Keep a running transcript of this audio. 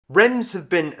REMs have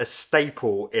been a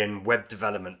staple in web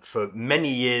development for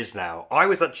many years now. I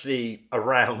was actually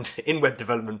around in web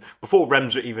development before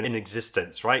REMs were even in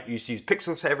existence, right? You used to use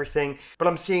pixels for everything, but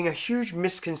I'm seeing a huge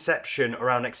misconception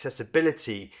around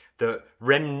accessibility that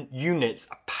REM units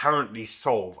apparently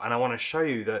solve. And I want to show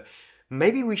you that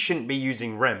maybe we shouldn't be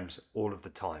using REMs all of the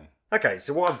time. Okay,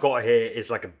 so what I've got here is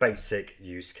like a basic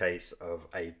use case of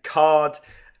a card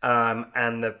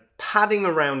and the padding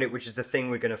around it, which is the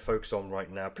thing we're going to focus on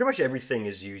right now. Pretty much everything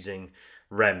is using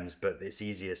REMs, but it's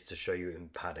easiest to show you in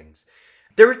paddings.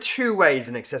 There are two ways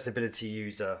an accessibility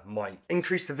user might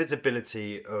increase the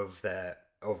visibility of the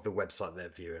website they're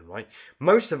viewing, right?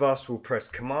 Most of us will press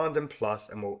Command and plus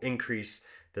and will increase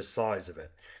the size of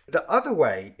it. The other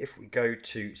way, if we go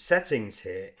to settings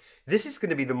here, this is going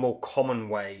to be the more common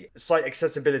way site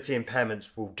accessibility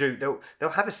impairments will do. They'll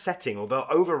have a setting, or they'll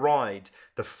override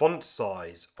the font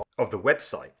size of the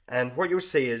website. And what you'll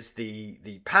see is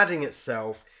the padding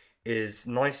itself is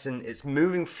nice and it's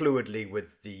moving fluidly with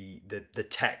the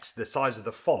text, the size of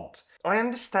the font. I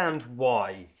understand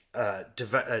why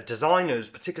designers,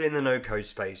 particularly in the no-code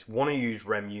space, want to use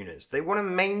REM units. They want to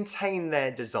maintain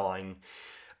their design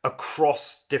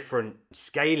across different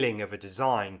scaling of a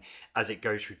design as it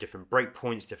goes through different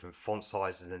breakpoints, different font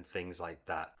sizes and things like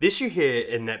that. This you hear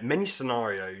in that many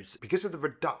scenarios, because of the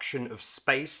reduction of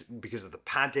space, because of the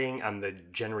padding and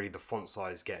generally the font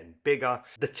size getting bigger,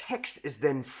 the text is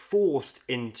then forced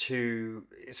to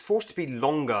be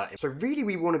longer. So really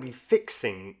we want to be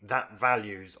fixing that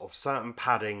values of certain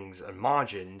paddings and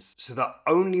margins so that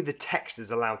only the text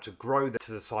is allowed to grow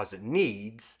to the size it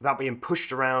needs without being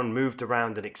pushed around, moved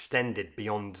around and extended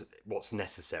beyond what's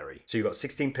necessary. So you've got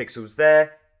 16 pixels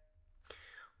there,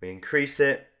 we increase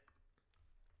it,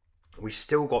 we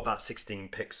still got that 16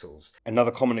 pixels. Another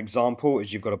common example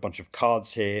is you've got a bunch of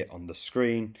cards here on the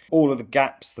screen. All of the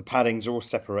gaps, the paddings are all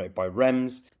separated by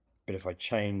REMs, but if I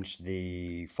change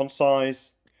the font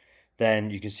size, then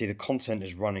you can see the content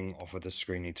is running off of the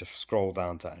screen. You need to scroll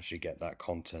down to actually get that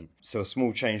content. So a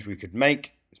small change we could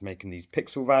make is making these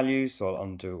pixel values, so I'll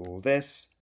undo all this.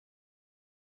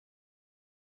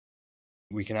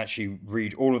 We can actually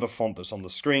read all of the font that's on the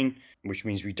screen, which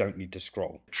means we don't need to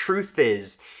scroll. Truth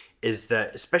is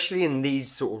that especially in these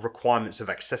sort of requirements of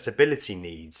accessibility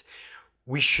needs,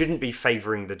 we shouldn't be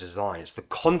favoring the design. It's the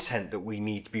content that we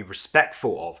need to be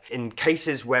respectful of. In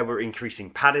cases where we're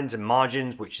increasing paddings and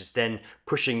margins, which is then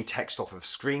pushing text off of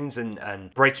screens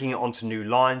and breaking it onto new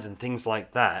lines and things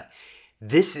like that,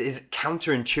 this is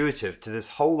counterintuitive to this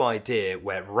whole idea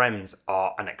where REMs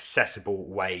are an accessible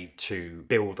way to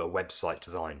build a website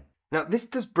design. Now, this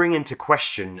does bring into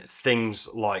question things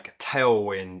like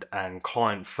Tailwind and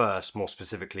client first, more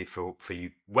specifically for you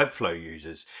Webflow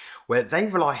users, where they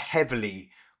rely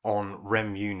heavily on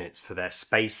REM units for their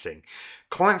spacing.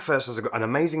 Client first has an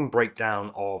amazing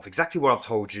breakdown of exactly what I've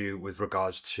told you with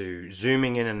regards to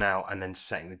zooming in and out and then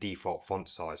setting the default font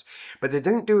size. But they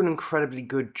don't do an incredibly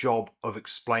good job of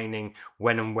explaining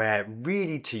when and where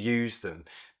really to use them,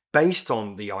 based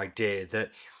on the idea that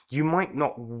you might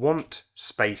not want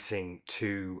spacing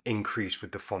to increase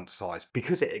with the font size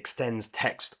because it extends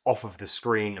text off of the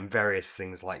screen and various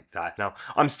things like that. Now,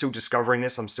 I'm still discovering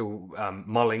this. I'm still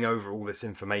mulling over all this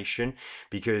information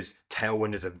because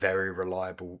Tailwind is a very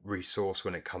reliable resource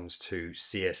when it comes to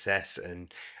CSS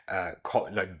and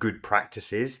good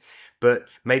practices. But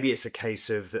maybe it's a case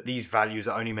of that these values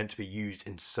are only meant to be used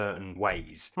in certain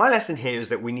ways. My lesson here is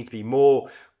that we need to be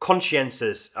more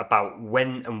conscientious about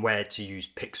when and where to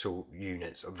use pixel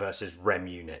units versus REM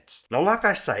units. Now, like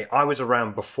I say, I was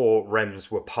around before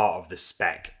REMs were part of the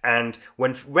spec. And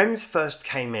when REMs first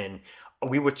came in,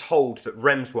 we were told that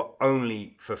REMs were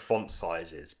only for font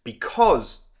sizes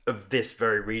because of this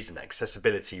very reason,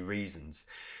 accessibility reasons.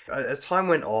 As time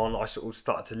went on, I sort of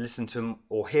started to listen to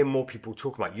or hear more people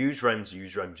talk about use REMs,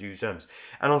 use REMs, use REMs.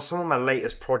 And on some of my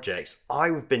latest projects,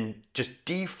 I've been just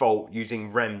default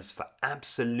using REMs for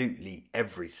absolutely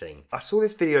everything. I saw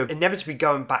this video inevitably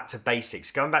going back to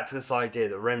basics, going back to this idea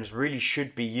that REMs really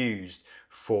should be used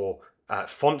for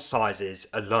font sizes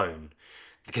alone,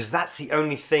 because that's the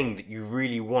only thing that you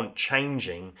really want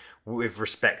changing with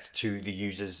respect to the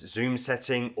user's zoom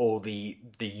setting or the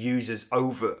user's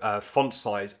font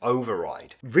size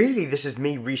override. Really, this is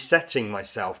me resetting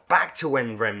myself back to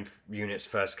when REM units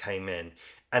first came in.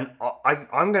 And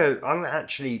I'm gonna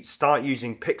actually start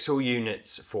using pixel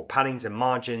units for paddings and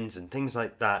margins and things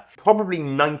like that, probably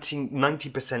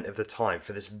 90% of the time,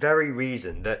 for this very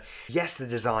reason that, yes, the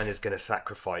design is gonna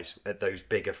sacrifice at those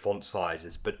bigger font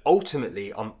sizes, but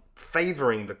ultimately I'm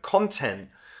favoring the content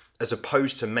as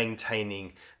opposed to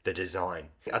maintaining the design.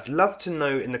 I'd love to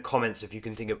know in the comments if you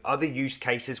can think of other use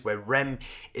cases where REM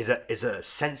is a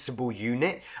sensible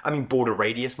unit. I mean, border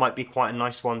radius might be quite a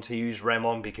nice one to use REM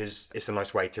on because it's a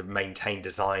nice way to maintain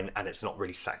design and it's not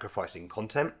really sacrificing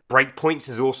content. Breakpoints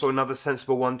is also another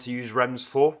sensible one to use REMs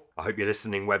for. I hope you're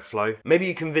listening, Webflow. Maybe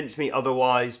you convince me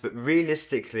otherwise, but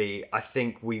realistically, I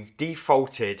think we've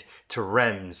defaulted to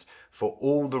REMs for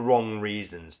all the wrong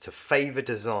reasons, to favour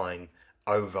design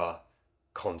over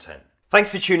content. Thanks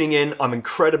for tuning in. I'm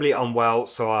incredibly unwell,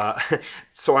 so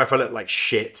sorry if I look like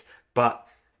shit, but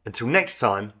until next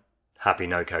time, happy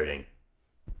no coding.